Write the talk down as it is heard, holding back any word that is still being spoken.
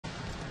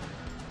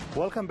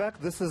Welcome back.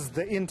 This is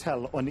the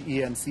Intel on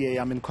ENCA.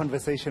 I'm in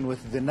conversation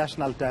with the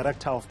National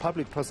Director of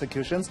Public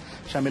Prosecutions,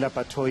 Shamila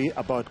Batohi,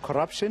 about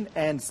corruption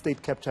and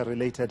state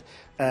capture-related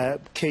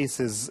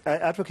cases.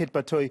 Advocate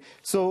Batohi,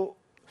 so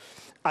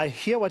I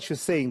hear what you're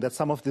saying, that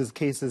some of these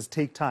cases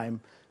take time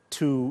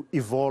to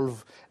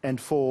evolve and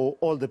for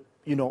all the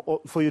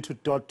for you to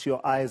dot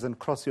your I's and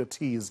cross your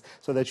T's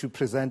so that you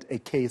present a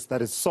case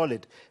that is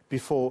solid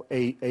before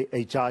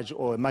a judge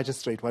or a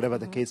magistrate, whatever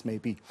the case may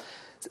be.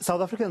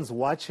 South Africans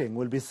watching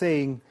will be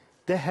saying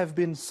there have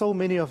been so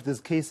many of these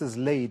cases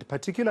laid,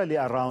 particularly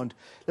around,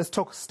 let's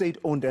talk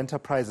state-owned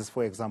enterprises,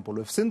 for example.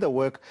 We've seen the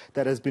work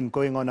that has been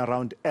going on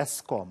around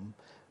Eskom,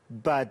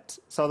 but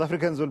South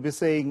Africans will be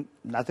saying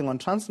nothing on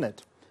Transnet,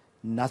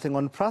 nothing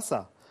on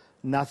PRASA,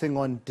 nothing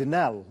on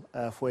Denel,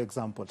 for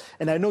example.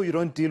 And I know you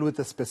don't deal with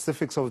the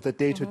specifics of the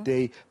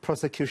day-to-day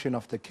prosecution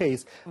of the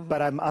case,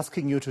 but I'm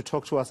asking you to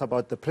talk to us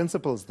about the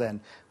principles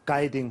then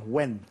guiding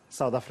when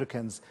South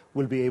Africans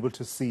will be able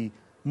to see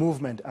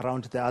movement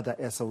around the other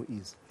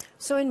SOEs.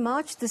 So in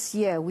March this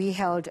year, we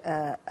held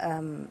a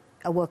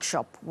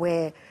workshop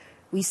where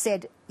we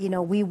said,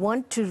 we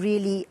want to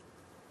really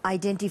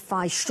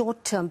identify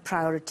short-term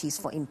priorities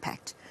for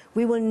impact.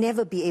 We will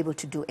never be able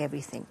to do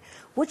everything.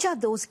 Which are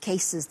those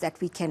cases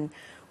that we can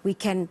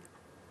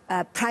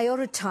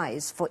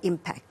prioritize for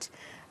impact?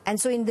 And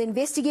so in the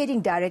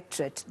investigating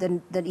directorate,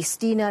 the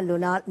Istina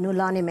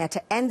Nulane matter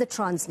and the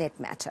Transnet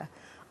matter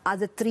are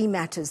the three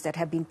matters that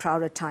have been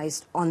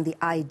prioritized on the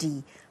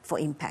ID for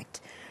impact.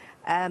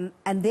 And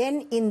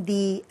then in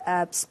the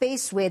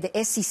space where the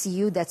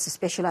SCCU, that's the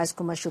Specialized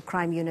Commercial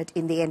Crime Unit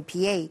in the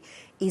NPA,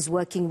 is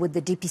working with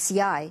the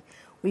DPCI,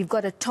 we've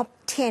got a top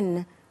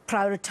 10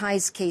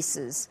 prioritized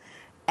cases.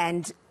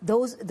 And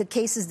the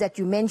cases that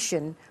you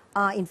mentioned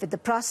are, in fact, the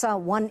PRASA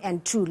 1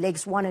 and 2,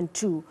 legs 1 and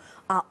 2,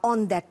 are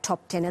on that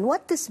top 10. And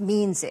what this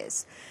means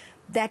is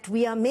that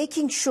we are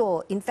making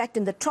sure, in fact,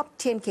 in the top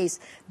 10 case,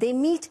 they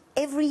meet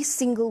every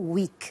single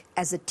week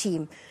as a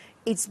team.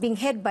 It's being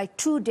headed by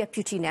two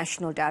deputy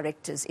national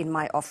directors in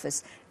my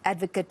office,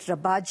 Advocate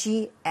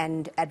Rabaji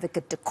and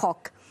Advocate de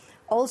Kock.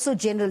 Also,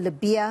 General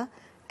Labia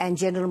and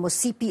General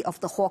Mosipi of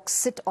the Hawks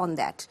sit on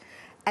that.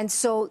 And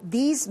so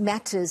these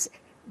matters,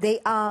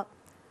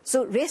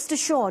 so rest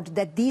assured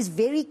that these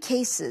very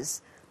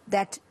cases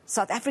that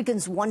South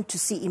Africans want to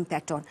see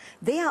impact on,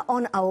 they are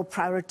on our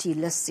priority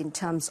lists in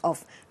terms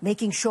of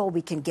making sure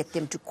we can get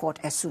them to court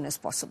as soon as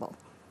possible.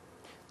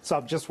 So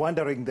I'm just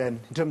wondering then,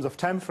 in terms of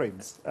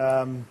timeframes,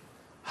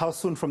 how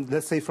soon from,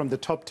 let's say, from the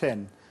top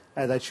 10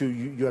 that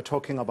you are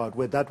talking about,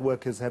 where that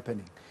work is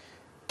happening,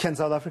 can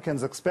South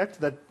Africans expect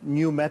that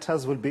new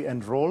matters will be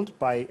enrolled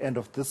by end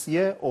of this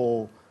year,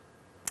 or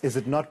is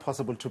it not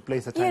possible to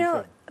place a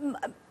time frame?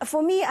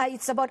 For me,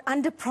 it's about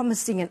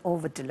under-promising and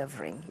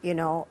over-delivering,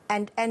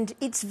 and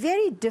it's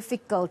very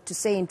difficult to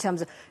say in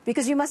terms of,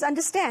 because you must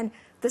understand,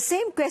 the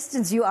same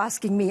questions you're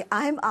asking me,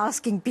 I'm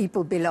asking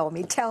people below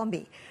me. Tell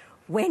me,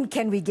 when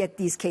can we get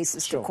these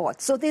cases to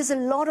court? So there's a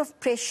lot of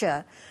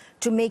pressure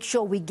to make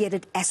sure we get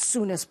it as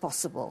soon as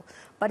possible.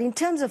 But in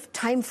terms of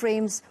time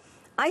frames,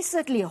 I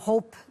certainly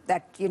hope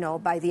that,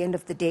 by the end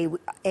of the day,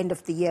 end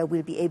of the year,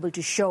 we'll be able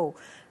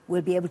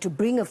to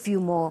bring a few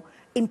more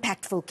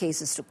impactful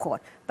cases to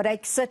court. But I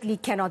certainly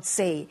cannot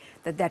say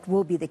that that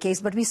will be the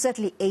case. But we're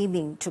certainly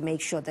aiming to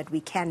make sure that we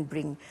can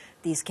bring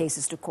these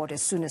cases to court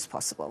as soon as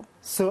possible.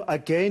 So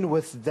again,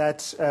 with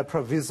that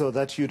proviso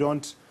that you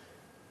don't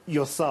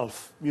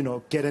yourself,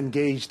 get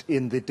engaged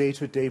in the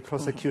day-to-day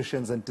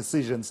prosecutions and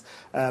decisions,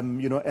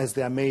 as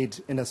they are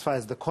made in as far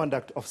as the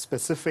conduct of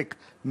specific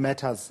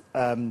matters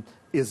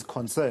is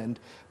concerned.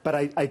 But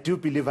I do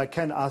believe I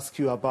can ask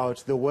you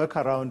about the work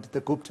around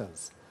the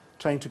Guptas,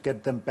 trying to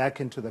get them back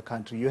into the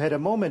country. You had a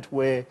moment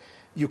where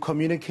you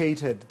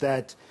communicated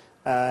that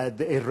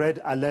a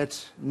red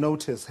alert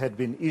notice had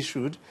been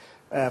issued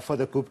for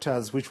the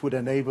Guptas, which would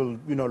enable,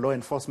 law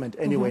enforcement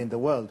anywhere in the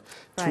world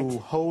to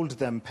hold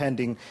them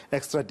pending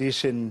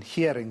extradition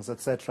hearings,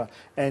 etc.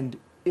 And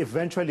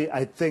eventually,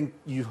 I think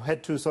you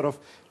had to sort of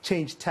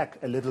change tack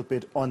a little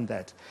bit on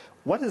that.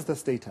 What is the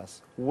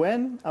status?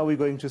 When are we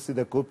going to see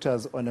the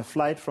Guptas on a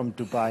flight from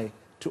Dubai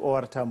to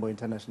OR Tambo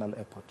International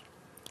Airport?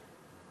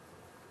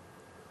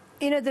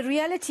 The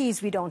reality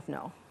is we don't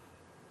know.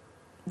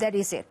 That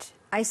is it.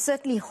 I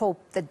certainly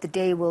hope that the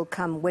day will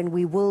come when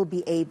we will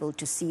be able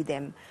to see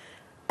them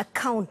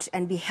account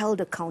and be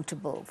held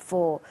accountable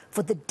for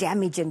the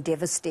damage and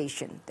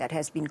devastation that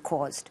has been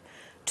caused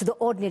to the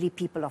ordinary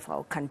people of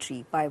our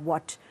country by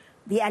what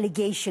the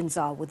allegations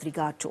are with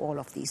regard to all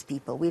of these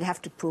people. We'll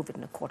have to prove it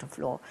in a court of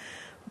law.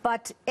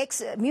 But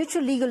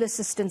mutual legal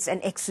assistance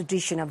and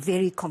extradition are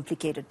very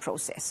complicated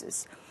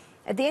processes.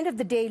 At the end of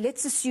the day,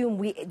 let's assume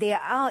they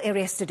are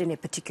arrested in a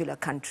particular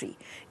country.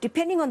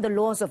 Depending on the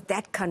laws of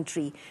that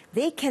country,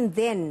 they can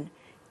then,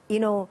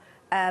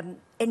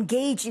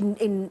 engage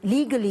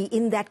legally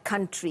in that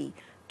country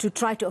to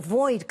try to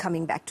avoid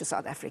coming back to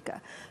South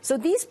Africa. So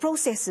these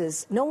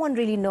processes, no one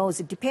really knows.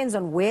 It depends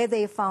on where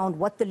they're found,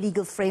 what the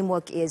legal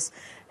framework is,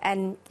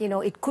 and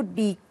it could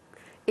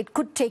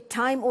take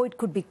time or it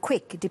could be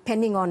quick,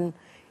 depending on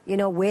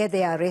where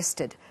they are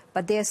arrested.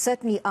 But there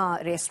certainly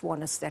are arrest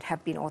warrants that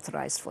have been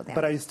authorized for them.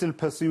 But are you still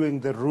pursuing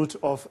the route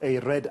of a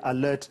red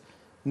alert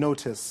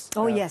notice?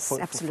 Oh, yes,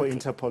 for absolutely.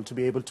 For Interpol to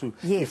be able to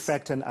Yes.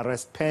 effect an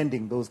arrest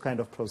pending those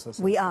kind of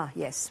processes? We are,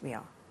 yes, we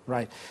are.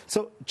 Right.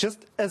 So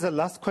just as a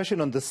last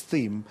question on this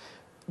theme,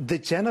 the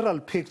general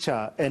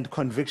picture and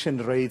conviction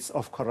rates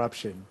of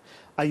corruption,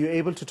 are you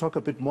able to talk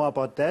a bit more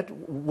about that?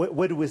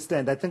 Where do we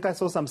stand? I think I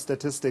saw some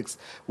statistics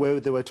where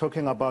they were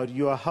talking about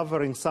you are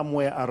hovering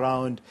somewhere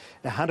around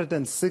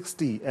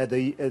 160 at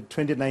the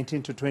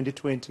 2019 to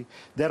 2020.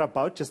 They're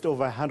about just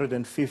over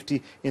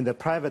 150 in the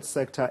private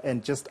sector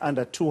and just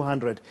under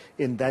 200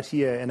 in that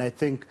year. And I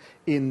think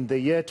in the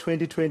year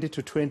 2020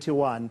 to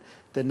 21,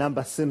 the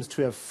number seems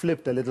to have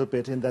flipped a little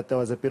bit in that there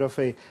was a bit of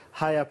a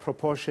higher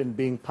proportion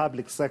being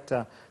public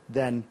sector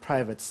than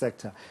private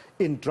sector.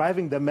 In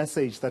driving the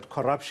message that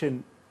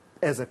corruption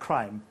as a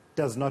crime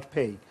does not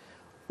pay,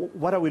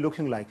 what are we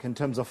looking like in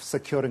terms of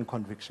securing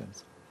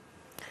convictions?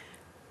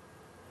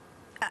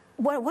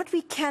 Well, what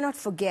we cannot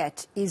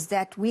forget is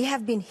that we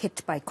have been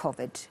hit by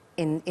COVID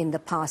in the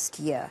past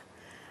year.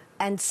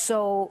 And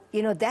so,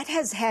 that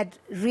has had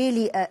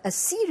really a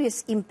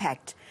serious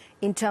impact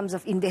in terms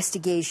of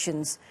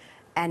investigations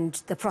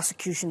and the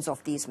prosecutions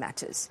of these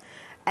matters.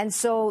 And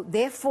so,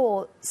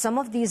 therefore, some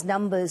of these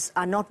numbers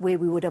are not where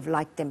we would have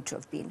liked them to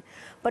have been.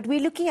 But we're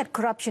looking at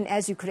corruption,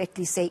 as you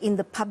correctly say, in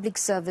the public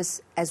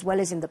service as well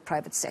as in the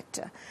private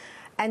sector.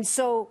 And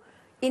so,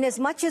 in as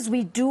much as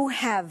we do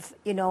have,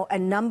 a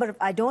number of,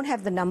 I don't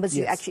have the numbers,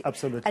 yes, you actually,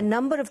 absolutely. a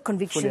number of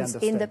convictions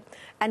in the,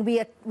 and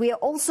we are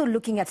also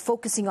looking at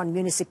focusing on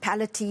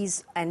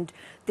municipalities, and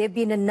there have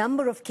been a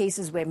number of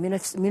cases where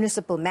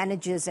municipal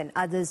managers and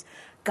others,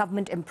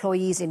 government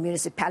employees in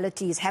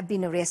municipalities have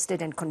been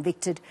arrested and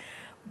convicted.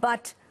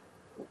 But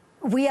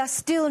we are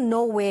still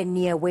nowhere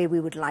near where we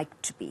would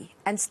like to be.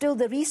 And still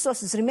the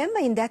resources, remember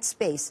in that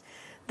space,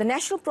 the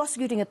National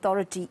Prosecuting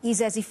Authority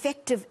is as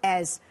effective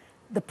as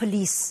the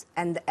police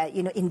and,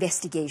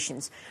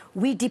 investigations.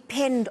 We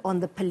depend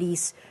on the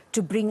police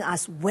to bring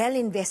us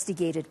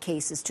well-investigated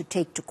cases to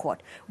take to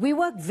court. We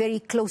work very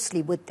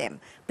closely with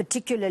them,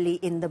 particularly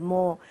in the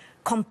more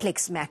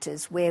complex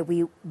matters where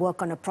we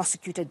work on a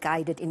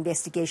prosecutor-guided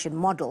investigation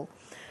model.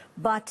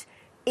 But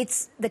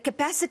it's the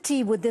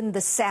capacity within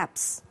the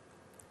SAPs,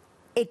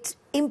 it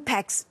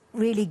impacts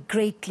really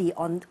greatly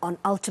on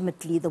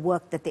ultimately the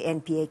work that the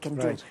NPA can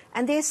do. Right.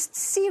 And there's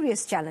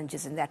serious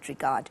challenges in that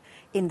regard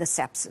in the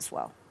SAPs as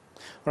well.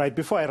 Right,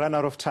 before I run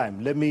out of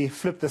time, let me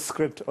flip the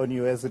script on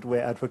you, as it were,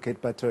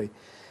 Advocate Batohi.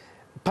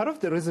 Part of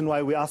the reason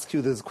why we ask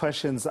you these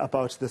questions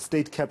about the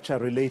state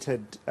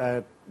capture-related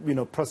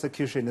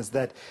prosecution is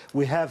that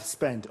we have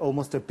spent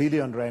almost R1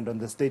 billion on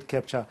the State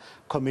Capture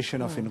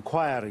Commission of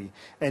Inquiry.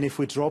 And if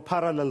we draw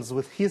parallels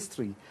with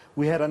history,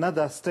 we had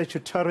another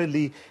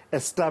statutorily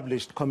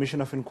established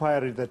Commission of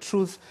Inquiry, the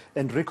Truth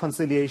and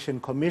Reconciliation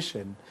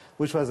Commission,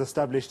 which was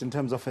established in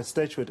terms of a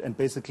statute and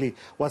basically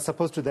was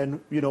supposed to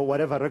then,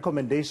 whatever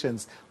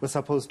recommendations were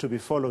supposed to be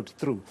followed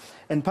through.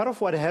 And part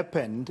of what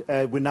happened,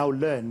 we now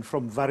learn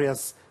from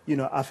various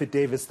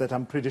affidavits that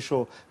I'm pretty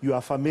sure you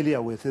are familiar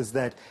with, is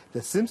that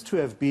there seems to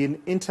have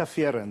been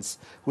interference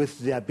with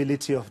the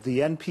ability of the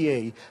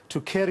NPA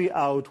to carry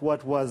out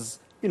what was,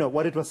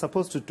 what it was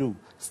supposed to do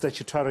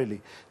statutorily,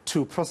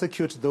 to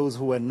prosecute those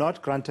who were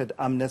not granted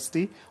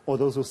amnesty or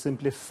those who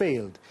simply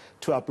failed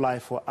to apply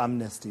for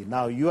amnesty.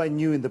 Now, you are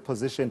new in the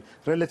position,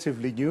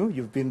 relatively new.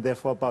 You've been there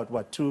for about,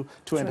 what, two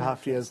and a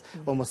half years,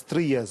 almost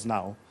 3 years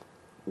now.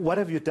 What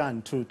have you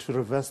done to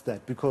reverse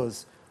that?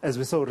 Because as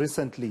we saw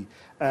recently,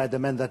 the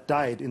man that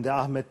died in the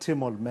Ahmed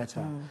Timol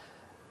matter,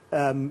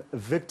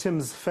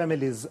 victims'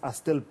 families are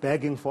still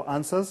begging for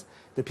answers.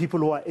 The people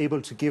who are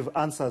able to give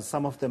answers,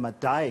 some of them are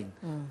dying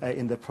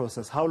in the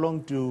process. How long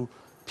do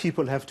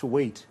people have to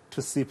wait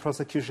to see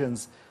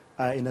prosecutions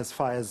in as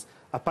far as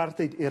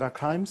apartheid-era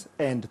crimes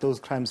and those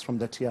crimes from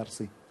the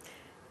TRC?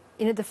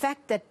 The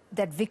fact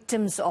that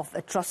victims of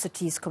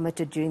atrocities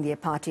committed during the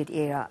apartheid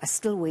era are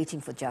still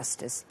waiting for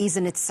justice is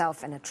in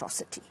itself an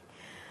atrocity.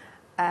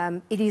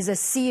 It is a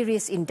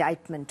serious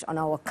indictment on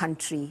our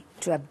country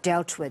to have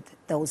dealt with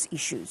those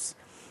issues.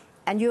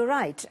 And you're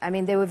right. I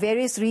mean, there were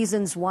various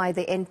reasons why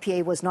the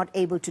NPA was not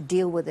able to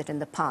deal with it in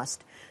the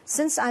past.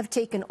 Since I've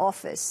taken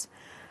office,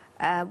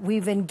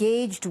 we've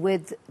engaged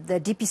with the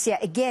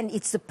DPCI. Again,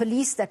 it's the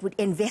police that would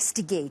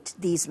investigate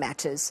these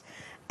matters,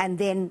 and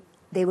then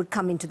they would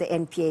come into the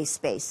NPA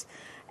space.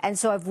 And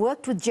so I've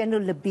worked with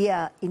General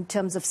Labia in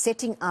terms of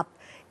setting up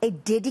a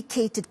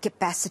dedicated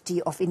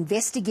capacity of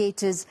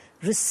investigators,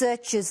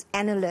 researchers,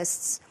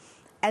 analysts,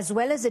 as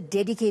well as a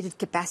dedicated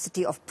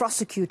capacity of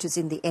prosecutors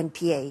in the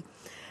NPA.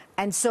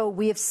 And so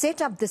we have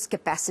set up this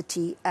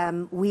capacity.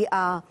 We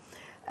are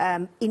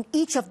in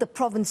each of the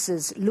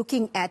provinces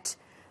looking at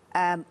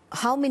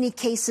how many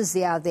cases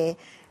there are there.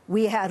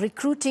 We are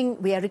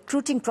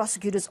recruiting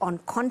prosecutors on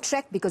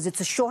contract because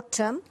it's a short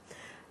term.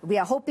 We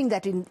are hoping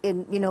that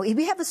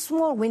we have a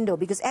small window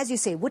because, as you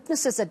say,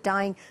 witnesses are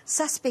dying,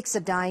 suspects are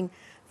dying,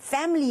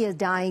 family are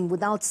dying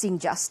without seeing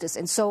justice.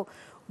 And so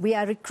We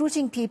are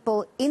recruiting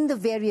people in the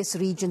various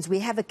regions. We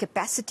have a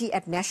capacity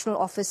at national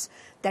office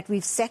that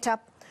we've set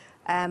up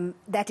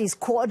that is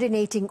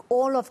coordinating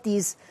all of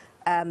these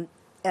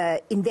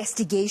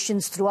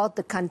investigations throughout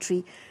the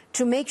country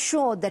to make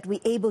sure that we're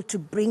able to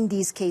bring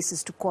these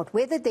cases to court,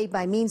 whether they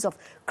by means of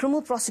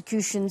criminal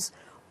prosecutions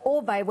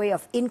or by way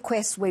of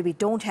inquests where we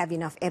don't have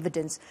enough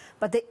evidence.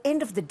 But at the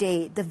end of the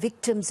day, the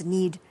victims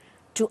need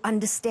to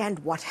understand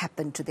what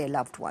happened to their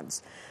loved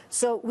ones.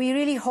 So we're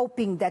really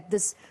hoping that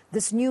this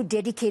new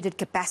dedicated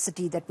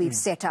capacity that we've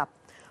set up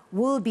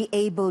will be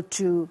able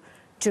to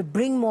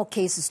bring more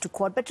cases to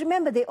court. But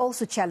remember, there are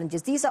also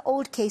challenges. These are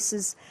old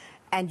cases,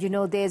 and, you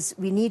know,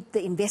 we need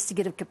the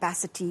investigative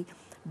capacity.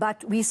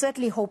 But we're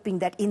certainly hoping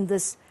that in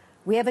this,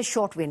 we have a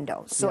short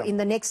window. So in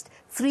the next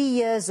 3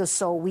 years or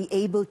so, we're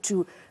able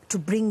to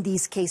bring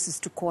these cases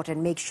to court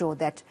and make sure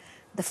that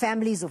the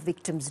families of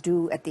victims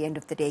do, at the end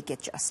of the day,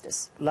 get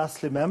justice.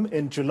 Lastly, ma'am,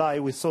 in July,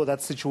 we saw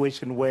that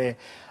situation where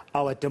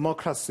our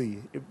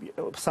democracy,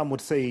 some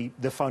would say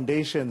the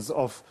foundations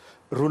of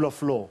rule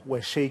of law,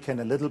 were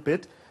shaken a little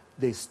bit.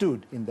 They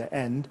stood in the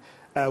end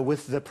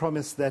with the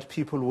promise that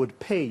people would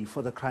pay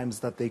for the crimes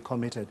that they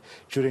committed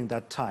during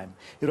that time.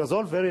 It was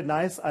all very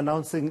nice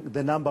announcing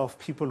the number of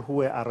people who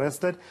were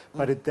arrested,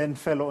 but it then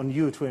fell on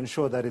you to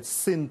ensure that it's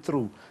seen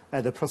through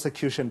the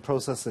prosecution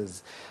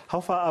processes.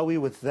 How far are we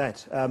with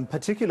that?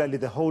 Particularly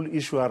the whole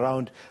issue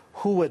around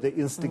who were the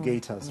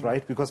instigators,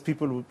 right? Because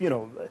people, you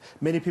know,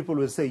 many people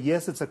will say,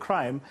 yes, it's a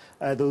crime,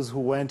 those who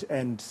went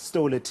and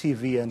stole a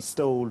TV and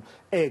stole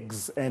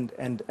eggs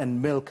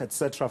and milk,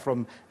 etc.,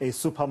 from a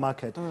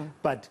supermarket.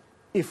 But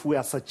if we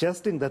are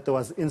suggesting that there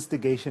was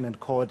instigation and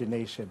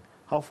coordination,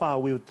 how far are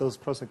we with those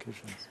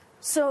prosecutions?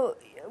 So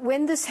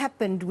when this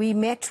happened, we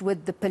met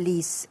with the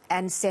police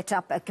and set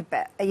up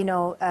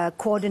a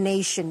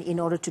coordination in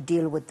order to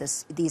deal with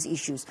these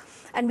issues.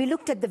 And we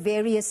looked at the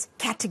various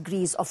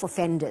categories of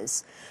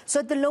offenders.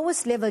 So at the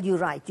lowest level, you're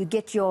right, you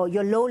get your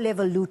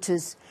low-level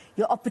looters,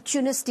 your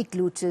opportunistic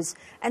looters,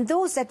 and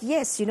those that,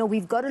 yes, you know,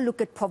 we've got to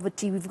look at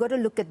poverty, we've got to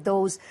look at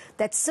those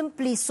that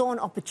simply saw an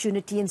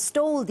opportunity and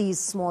stole these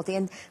small things.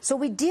 And so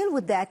we deal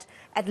with that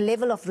at a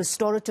level of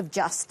restorative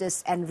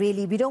justice, and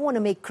really, we don't want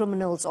to make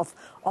criminals of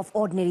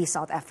ordinary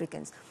South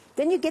Africans.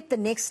 Then you get the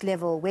next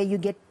level where you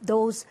get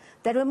those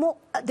that were more,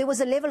 there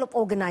was a level of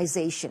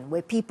organization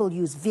where people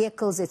use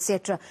vehicles,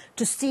 etc.,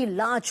 to steal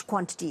large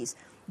quantities.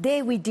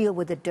 There we deal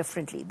with it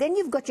differently. Then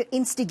you've got your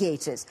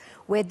instigators,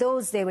 where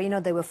those, they were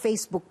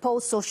Facebook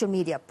posts, social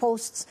media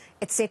posts,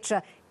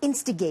 etc.,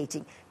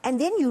 instigating.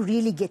 And then you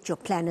really get your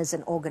planners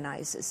and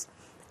organizers.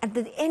 At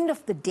the end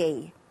of the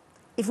day,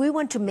 if we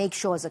want to make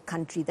sure as a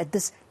country that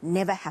this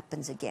never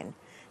happens again,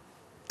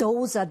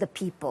 those are the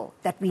people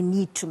that we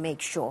need to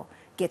make sure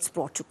gets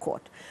brought to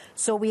court.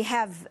 So we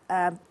have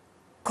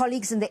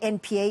colleagues in the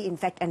NPA. In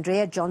fact,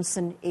 Andrea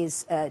Johnson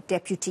is a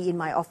deputy in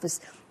my office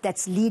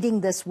that's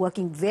leading this,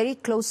 working very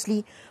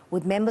closely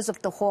with members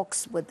of the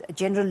Hawks, with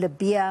General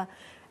Labia,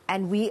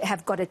 and we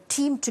have got a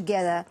team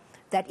together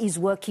that is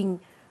working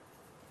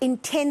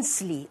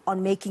intensely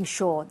on making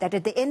sure that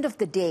at the end of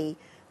the day,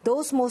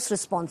 those most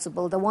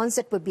responsible, the ones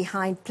that were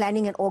behind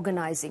planning and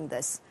organizing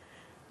this,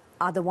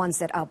 are the ones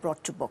that are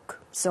brought to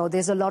book. So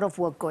there's a lot of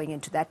work going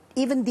into that.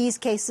 Even these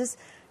cases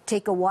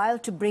take a while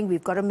to bring.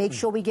 We've got to make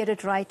sure we get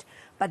it right.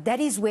 But that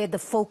is where the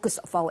focus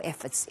of our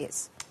efforts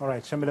is. All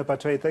right, Shamila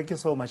Batohi, thank you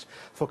so much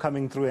for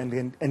coming through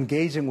and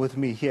engaging with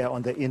me here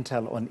on the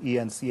Intel on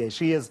ENCA.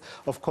 She is,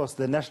 of course,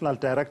 the National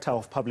Director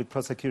of Public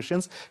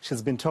Prosecutions.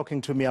 She's been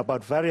talking to me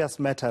about various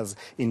matters,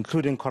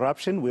 including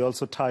corruption. We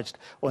also touched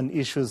on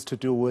issues to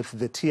do with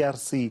the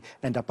TRC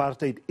and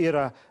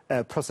apartheid-era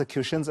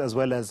prosecutions, as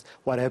well as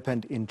what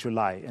happened in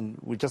July. And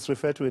we just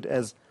refer to it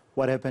as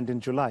what happened in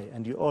July,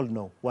 and you all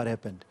know what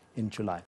happened in July.